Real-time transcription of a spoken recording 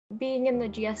being in the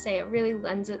GSA, it really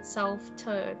lends itself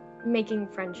to making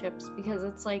friendships, because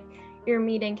it's like you're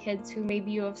meeting kids who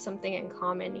maybe you have something in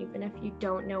common, even if you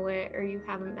don't know it or you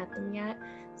haven't met them yet.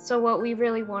 So what we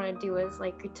really want to do is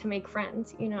like to make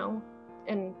friends,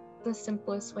 in the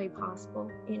simplest way possible,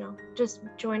 just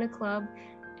join a club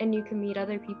and you can meet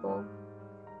other people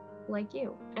like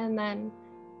you. And then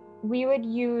we would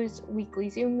use weekly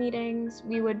Zoom meetings.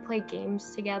 We would play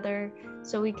games together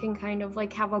so we can kind of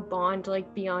like have a bond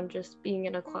like beyond just being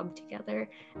in a club together.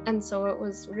 And so it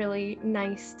was really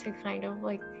nice to kind of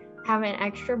like have an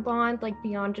extra bond like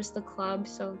beyond just the club.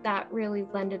 So that really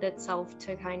lended itself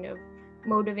to kind of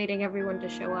motivating everyone to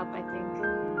show up, I think.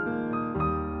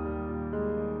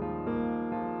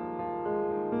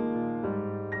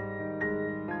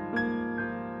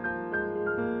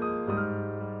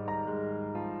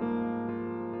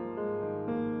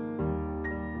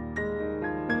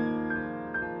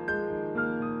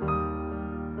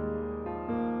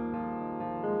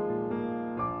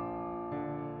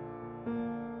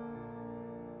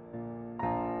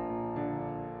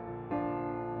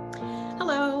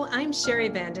 Hello, I'm Sherry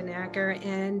Vandenacker,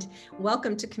 and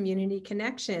welcome to Community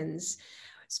Connections,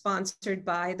 sponsored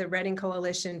by the Reading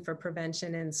Coalition for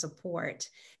Prevention and Support.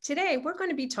 Today, we're going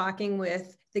to be talking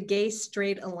with the Gay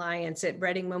Straight Alliance at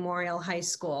Reading Memorial High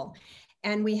School.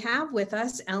 And we have with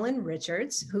us Ellen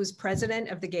Richards, who's president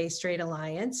of the Gay Straight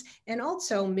Alliance, and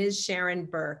also Ms. Sharon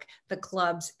Burke, the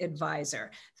club's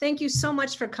advisor. Thank you so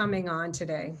much for coming on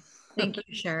today. Thank you,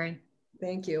 Sharon.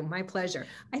 Thank you, my pleasure.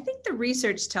 I think the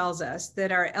research tells us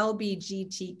that our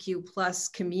LGBTQ plus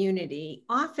community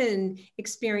often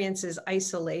experiences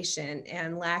isolation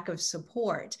and lack of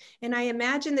support. And I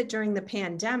imagine that during the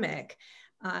pandemic,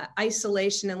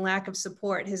 isolation and lack of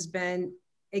support has been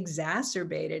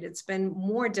exacerbated. It's been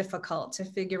more difficult to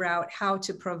figure out how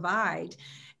to provide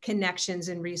connections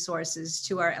and resources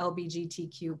to our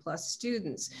LGBTQ plus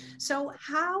students. So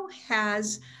how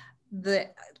has the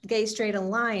Gay Straight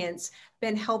Alliance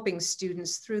been helping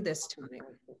students through this time?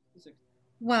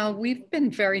 Well, we've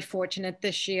been very fortunate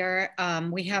this year.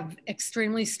 We have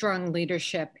extremely strong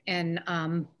leadership in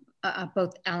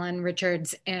both Ellen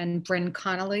Richards and Bryn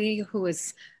Connolly, who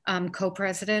is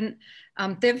co-president.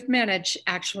 They've managed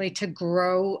actually to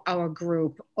grow our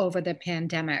group over the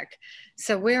pandemic.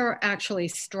 So we're actually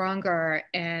stronger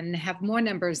and have more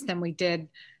members than we did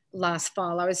last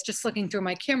fall. I was just looking through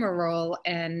my camera roll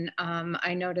and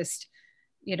I noticed,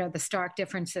 the stark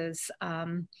differences.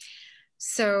 And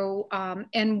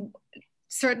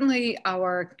certainly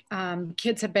our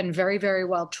kids have been very, very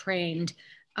well trained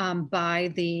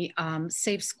by the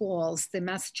safe schools, the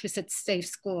Massachusetts safe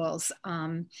schools.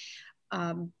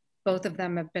 Both of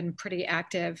them have been pretty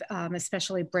active,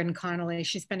 especially Bryn Connolly.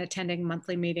 She's been attending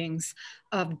monthly meetings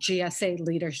of GSA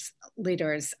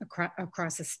leaders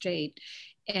across the state.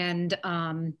 And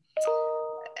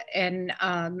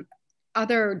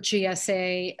other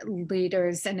GSA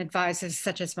leaders and advisors,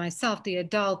 such as myself, the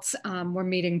adults, were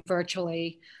meeting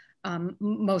virtually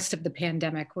most of the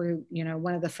pandemic.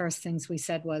 One of the first things we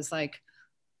said was like,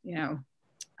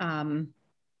 how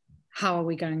are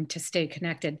we going to stay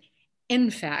connected? In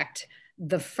fact,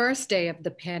 the first day of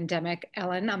the pandemic,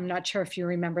 Ellen, I'm not sure if you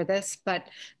remember this, but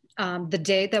the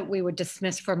day that we were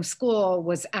dismissed from school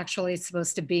was actually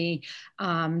supposed to be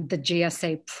the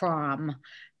GSA prom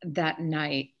that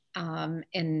night.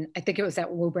 And I think it was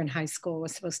at Woburn High School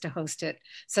was supposed to host it.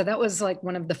 So that was like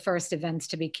one of the first events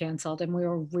to be canceled. And we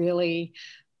were really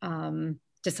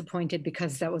disappointed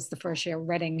because that was the first year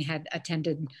Reading had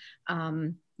attended,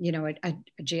 a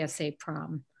GSA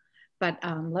prom. But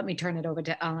let me turn it over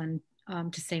to Ellen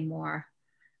to say more.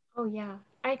 Oh yeah,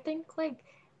 I think like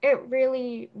it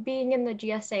really, being in the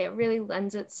GSA, it really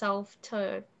lends itself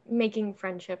to making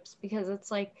friendships, because it's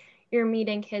like you're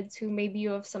meeting kids who maybe you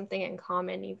have something in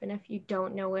common, even if you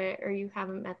don't know it or you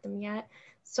haven't met them yet.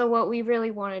 So what we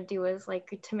really want to do is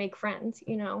like to make friends,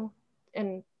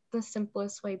 in the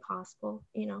simplest way possible,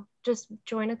 just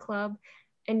join a club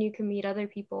and you can meet other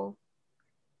people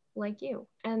like you.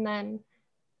 And then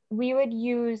we would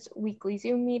use weekly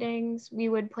Zoom meetings. We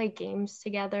would play games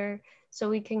together so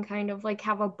we can kind of like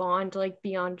have a bond like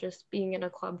beyond just being in a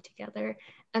club together.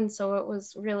 And so it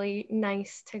was really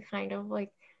nice to kind of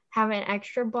like have an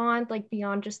extra bond like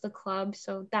beyond just the club.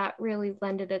 So that really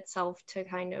lended itself to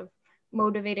kind of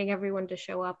motivating everyone to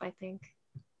show up, I think.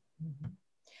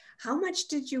 How much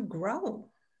did you grow?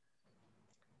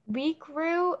 We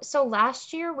grew, so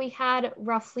last year we had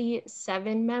roughly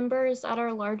 7 members at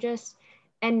our largest,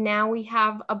 and now we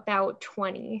have about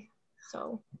 20.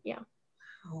 So yeah.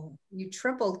 Oh, you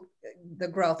tripled the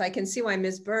growth. I can see why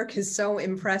Ms. Burke is so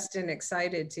impressed and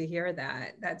excited to hear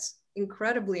that. That's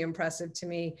incredibly impressive to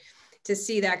me to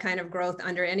see that kind of growth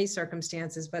under any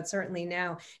circumstances, but certainly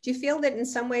now. Do you feel that in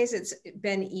some ways it's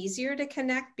been easier to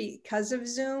connect because of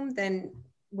Zoom than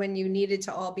when you needed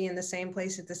to all be in the same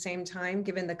place at the same time,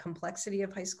 given the complexity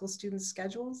of high school students'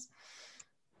 schedules?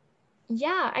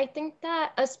 Yeah, I think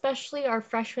that especially our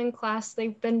freshman class,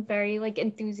 they've been very like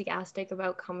enthusiastic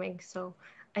about coming. So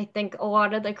I think a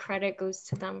lot of the credit goes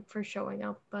to them for showing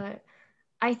up. But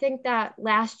I think that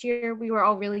last year we were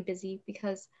all really busy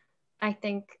because I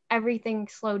think everything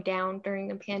slowed down during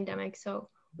the pandemic. So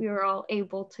we were all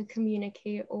able to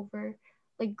communicate over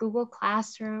like Google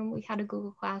Classroom. We had a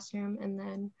Google Classroom, and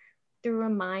then through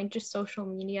Remind, just social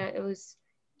media, it was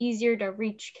easier to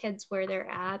reach kids where they're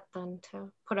at than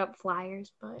to put up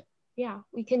flyers. But yeah,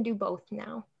 we can do both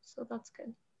now. So that's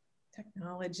good.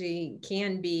 Technology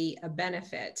can be a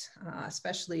benefit,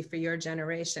 especially for your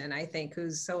generation, I think,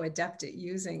 who's so adept at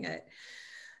using it.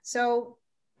 So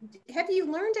have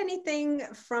you learned anything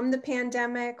from the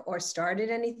pandemic or started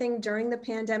anything during the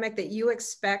pandemic that you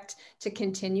expect to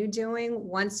continue doing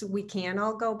once we can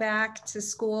all go back to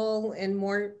school in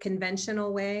more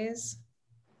conventional ways?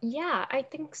 Yeah, I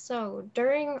think so.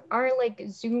 During our like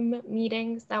Zoom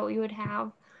meetings that we would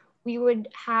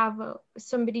have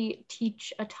somebody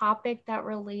teach a topic that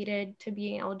related to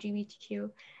being LGBTQ,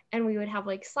 and we would have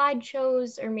like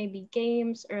slideshows or maybe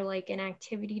games or like an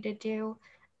activity to do.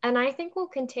 And I think we'll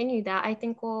continue that. I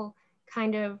think we'll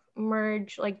kind of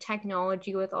merge like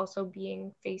technology with also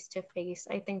being face to face.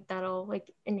 I think that'll like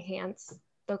enhance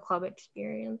the club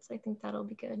experience. I think that'll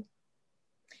be good.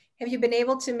 Have you been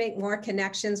able to make more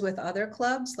connections with other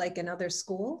clubs, like in other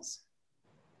schools?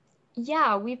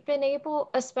 Yeah, we've been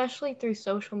able, especially through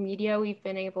social media, we've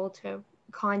been able to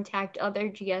contact other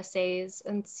GSAs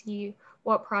and see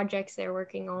what projects they're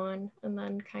working on, and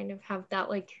then kind of have that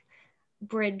like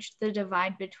bridge the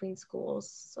divide between schools.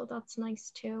 So that's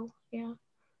nice too. Yeah.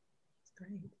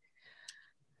 Great.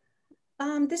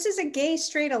 This is a gay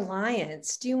straight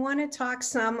alliance. Do you want to talk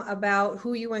some about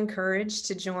who you encourage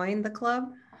to join the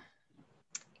club?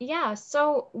 Yeah,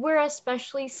 so we're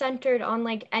especially centered on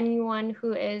like anyone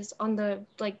who is on the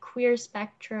like queer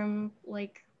spectrum,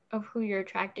 like of who you're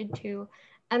attracted to.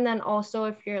 And then also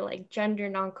if you're like gender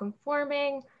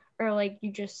nonconforming or like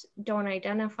you just don't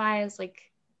identify as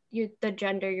like the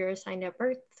gender you're assigned at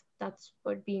birth, that's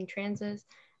what being trans is.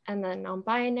 And then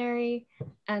non-binary,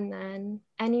 and then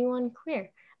anyone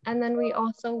queer. And then we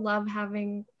also love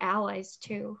having allies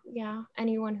too. Yeah,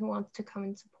 anyone who wants to come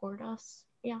and support us.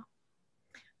 Yeah.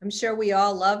 I'm sure we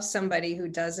all love somebody who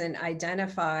doesn't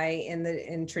identify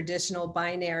in traditional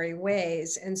binary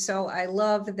ways. And so I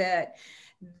love that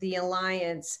the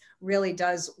Alliance really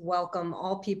does welcome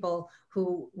all people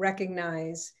who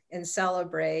recognize and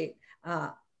celebrate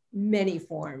many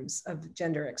forms of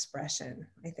gender expression.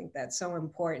 I think that's so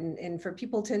important. And for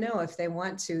people to know if they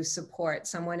want to support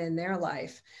someone in their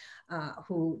life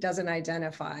who doesn't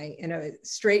identify in a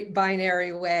straight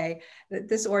binary way, that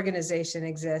this organization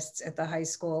exists at the high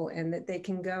school and that they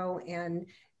can go and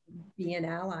be an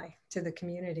ally to the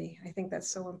community. I think that's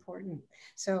so important.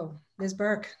 So, Ms.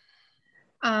 Burke.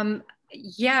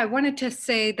 Yeah, I wanted to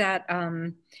say that,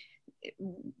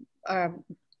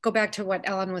 go back to what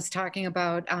Ellen was talking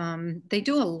about. They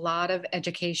do a lot of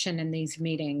education in these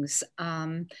meetings.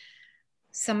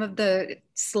 Some of the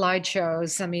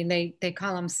slideshows, I mean, they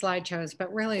call them slideshows,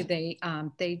 but really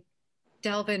they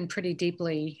delve in pretty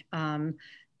deeply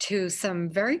to some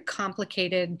very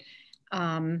complicated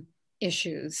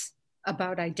issues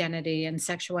about identity and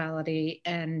sexuality.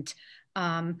 And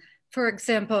for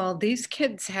example, these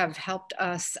kids have helped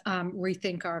us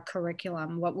rethink our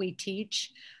curriculum, what we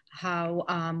teach, how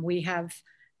we have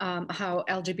how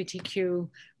LGBTQ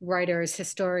writers,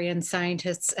 historians,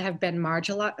 scientists have been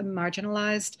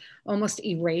marginalized, almost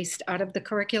erased out of the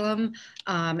curriculum.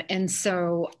 And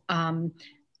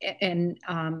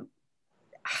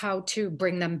how to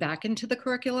bring them back into the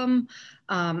curriculum,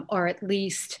 or at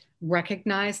least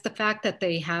recognize the fact that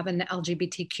they have an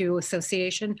LGBTQ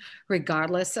association,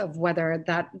 regardless of whether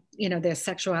that, their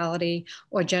sexuality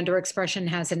or gender expression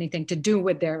has anything to do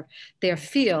with their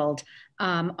field.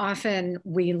 Often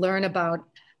we learn about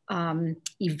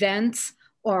events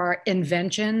or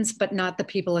inventions, but not the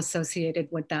people associated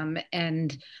with them.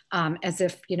 And as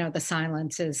if, the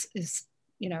silence is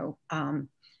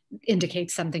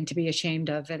indicates something to be ashamed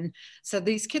of. And so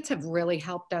these kids have really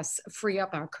helped us free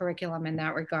up our curriculum in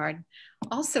that regard.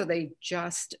 Also, they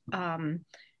just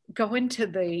go into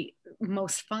the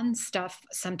most fun stuff,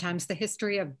 sometimes the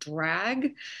history of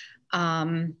drag.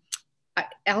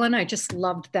 Ellen, I just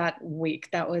loved that week.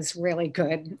 That was really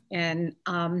good. And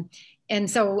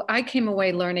so I came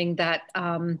away learning that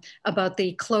about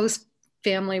the close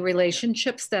family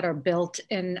relationships that are built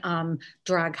in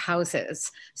drag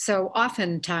houses. So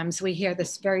oftentimes we hear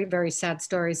this very, very sad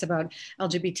stories about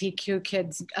LGBTQ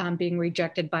kids being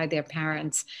rejected by their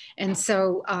parents. And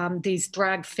so these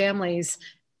drag families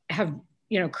have,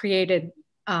 created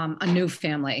a new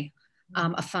family,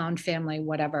 a found family,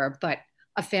 whatever, but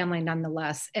a family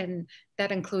nonetheless. And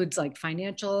that includes like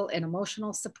financial and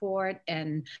emotional support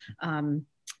and,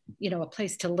 a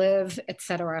place to live,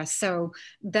 etc. So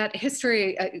that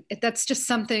history, that's just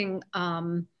something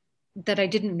that I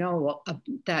didn't know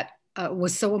that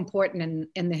was so important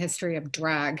in the history of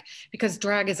drag, because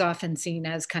drag is often seen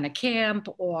as kind of camp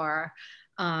or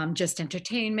just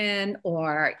entertainment,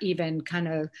 or even kind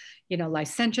of,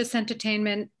 licentious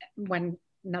entertainment, when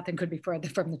nothing could be further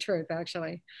from the truth,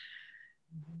 actually.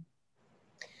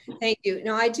 Thank you.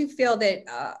 No, I do feel that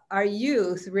our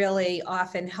youth really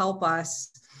often help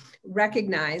us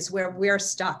recognize where we're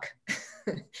stuck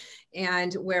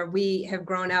and where we have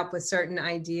grown up with certain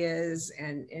ideas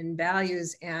and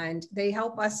values, and they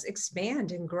help us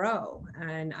expand and grow.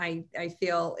 And I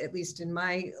feel, at least in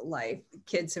my life,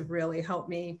 kids have really helped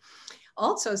me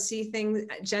also see things,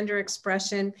 gender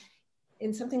expression,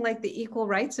 in something like the Equal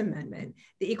Rights Amendment.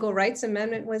 The Equal Rights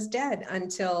Amendment was dead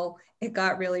until it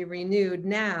got really renewed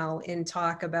now in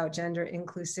talk about gender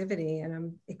inclusivity. And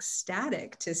I'm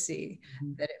ecstatic to see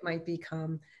that it might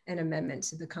become an amendment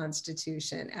to the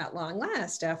Constitution at long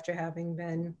last, after having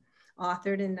been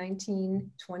authored in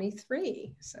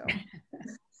 1923. So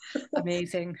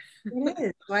amazing. It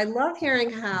is. So I love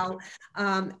hearing how,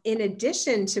 in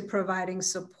addition to providing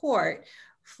support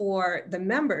for the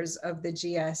members of the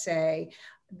GSA,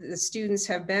 the students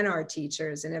have been our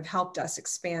teachers and have helped us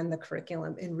expand the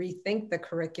curriculum and rethink the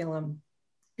curriculum.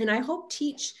 And I hope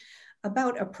teach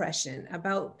about oppression,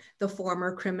 about the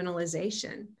former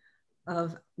criminalization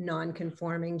of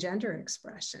non-conforming gender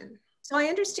expression. So I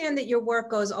understand that your work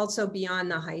goes also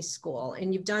beyond the high school,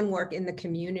 and you've done work in the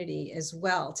community as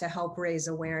well to help raise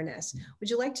awareness. Would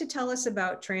you like to tell us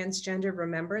about Transgender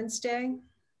Remembrance Day?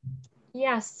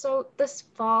 Yes, so this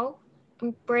fall,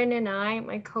 Brandon and I,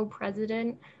 my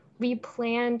co-president, we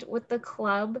planned with the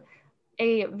club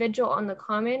a vigil on the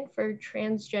Common for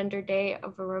Transgender Day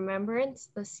of Remembrance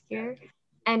this year.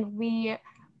 And we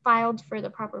filed for the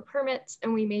proper permits,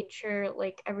 and we made sure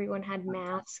like everyone had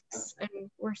masks and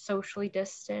were socially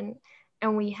distant.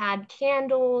 And we had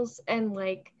candles and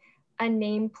like a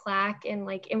name plaque and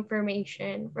like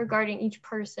information regarding each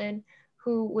person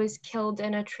who was killed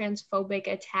in a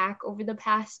transphobic attack over the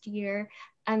past year.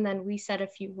 And then we said a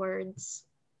few words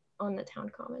on the town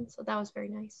common. So that was very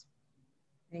nice.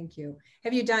 Thank you.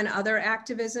 Have you done other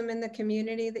activism in the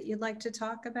community that you'd like to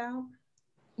talk about?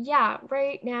 Yeah,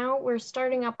 right now we're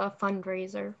starting up a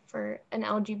fundraiser for an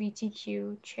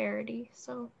LGBTQ charity.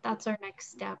 So that's our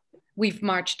next step. We've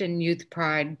marched in Youth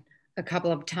Pride a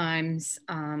couple of times.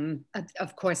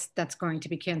 Of course, that's going to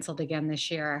be canceled again this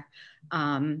year.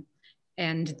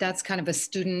 And that's kind of a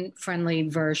student-friendly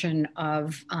version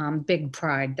of Big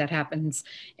Pride that happens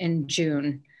in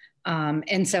June.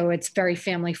 And so it's very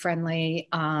family-friendly,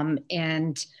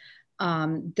 and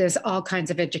there's all kinds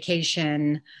of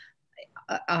education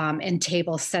and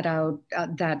tables set out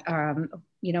that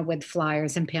with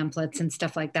flyers and pamphlets and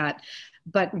stuff like that.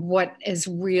 But what is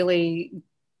really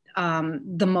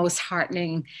the most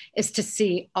heartening is to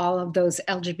see all of those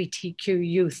LGBTQ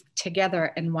youth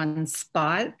together in one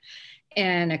spot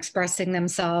and expressing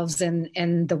themselves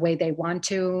in the way they want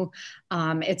to.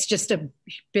 It's just a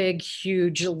big,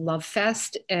 huge love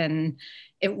fest, and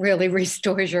it really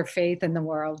restores your faith in the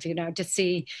world, to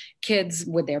see kids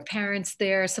with their parents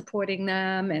there supporting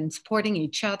them and supporting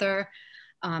each other.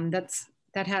 That's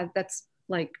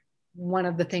like one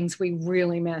of the things we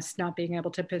really miss not being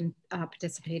able to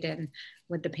participate in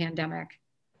with the pandemic.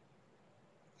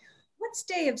 What's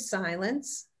Day of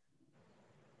Silence?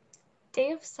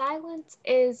 Day of Silence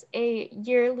is a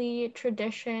yearly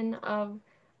tradition of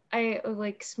a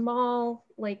like small,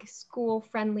 like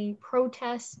school-friendly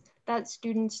protest that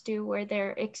students do where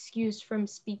they're excused from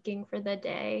speaking for the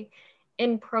day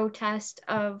in protest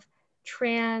of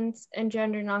trans and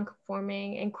gender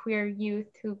nonconforming and queer youth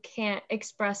who can't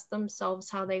express themselves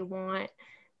how they want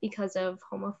because of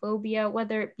homophobia,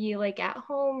 whether it be like at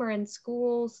home or in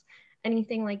schools,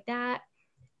 anything like that.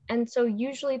 And so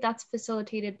usually that's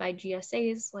facilitated by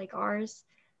GSAs like ours.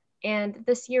 And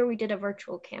this year we did a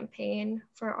virtual campaign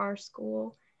for our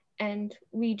school, and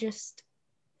we just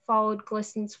followed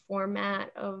GLSEN's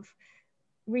format of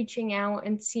reaching out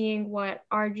and seeing what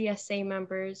our GSA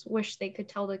members wish they could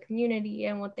tell the community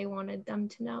and what they wanted them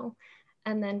to know.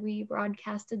 And then we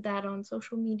broadcasted that on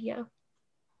social media.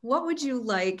 What would you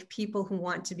like people who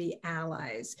want to be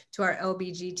allies to our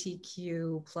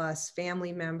LGBTQ plus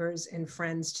family members and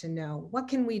friends to know? What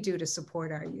can we do to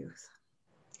support our youth?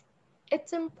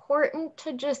 It's important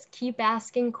to just keep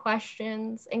asking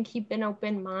questions and keep an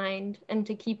open mind and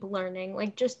to keep learning.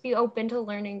 Like, just be open to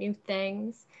learning new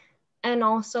things. And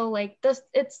also, like,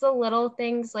 it's the little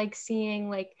things, like seeing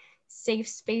like safe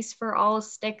space for all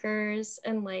stickers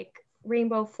and like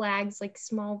rainbow flags, like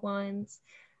small ones,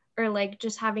 or like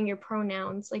just having your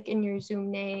pronouns like in your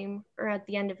Zoom name or at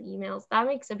the end of emails. That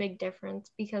makes a big difference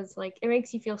because like it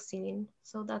makes you feel seen.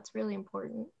 So that's really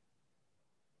important.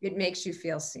 It makes you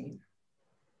feel seen.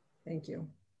 Thank you.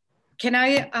 Can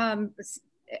I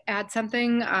add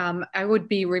something? I would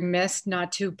be remiss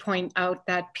not to point out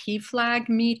that PFLAG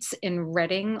meets in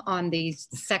Reading on the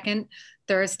second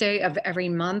Thursday of every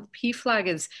month. PFLAG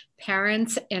is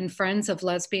Parents and Friends of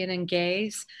Lesbian and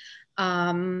Gays.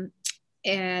 And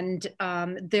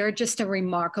they're just a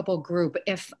remarkable group.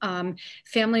 If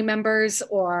family members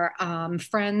or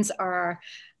friends are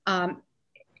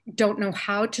don't know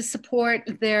how to support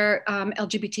their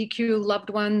LGBTQ loved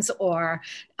ones, or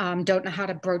don't know how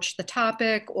to broach the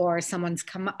topic, or someone's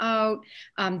come out,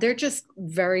 they're just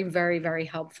very, very, very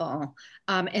helpful.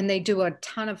 And they do a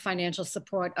ton of financial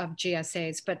support of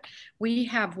GSAs, but we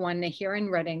have one here in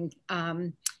Reading.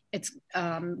 It's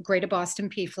Greater Boston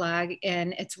PFLAG,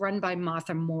 and it's run by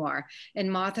Martha Moore. And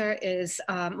Martha is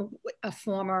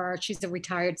she's a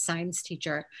retired science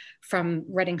teacher from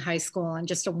Reading High School and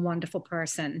just a wonderful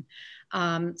person.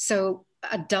 So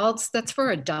adults, that's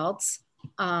for adults,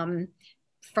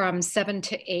 from 7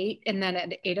 to 8, and then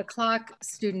at 8 o'clock,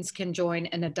 students can join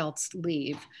and adults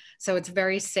leave. So it's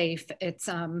very safe. It's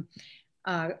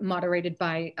moderated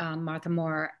by Martha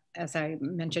Moore, as I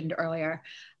mentioned earlier.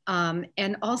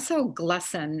 And also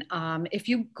GLESSON. If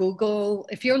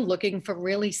you're looking for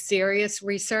really serious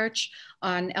research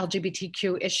on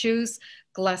LGBTQ issues,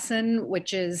 GLESSON,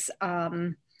 which is,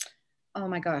 oh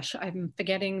my gosh, I'm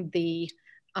forgetting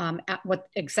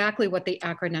exactly what the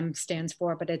acronym stands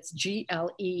for, but it's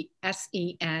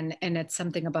GLESSEN, and it's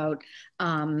something about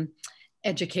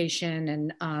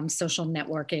education and social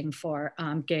networking for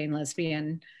gay and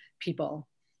lesbian people.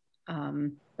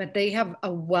 But they have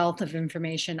a wealth of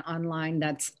information online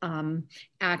that's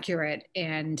accurate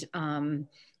and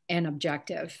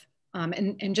objective,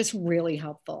 and just really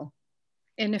helpful.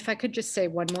 And if I could just say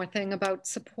one more thing about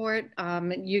support,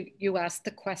 you asked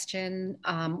the question,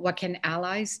 what can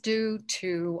allies do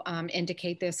to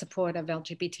indicate their support of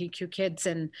LGBTQ kids?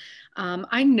 And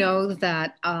I know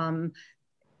that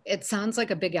it sounds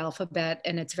like a big alphabet,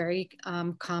 and it's very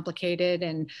complicated.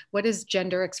 And what is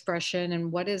gender expression,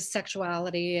 and what is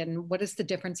sexuality, and what is the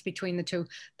difference between the two?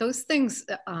 Those things,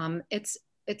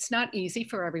 it's not easy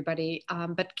for everybody,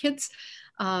 but kids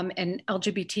and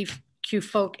LGBTQ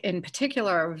folk in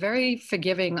particular are very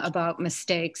forgiving about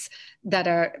mistakes that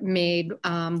are made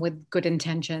with good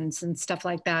intentions and stuff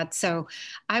like that. So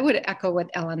I would echo what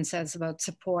Ellen says about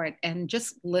support, and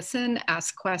just listen,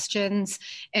 ask questions,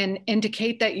 and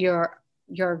indicate that you're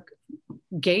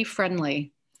gay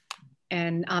friendly,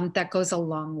 and that goes a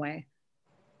long way.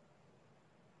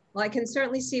 Well, I can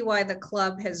certainly see why the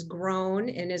club has grown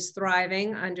and is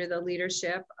thriving under the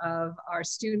leadership of our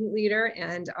student leader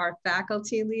and our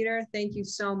faculty leader. Thank you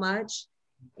so much.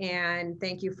 And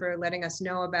thank you for letting us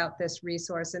know about this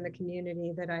resource in the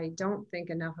community that I don't think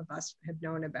enough of us have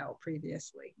known about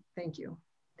previously. Thank you.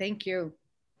 Thank you.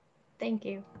 Thank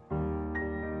you.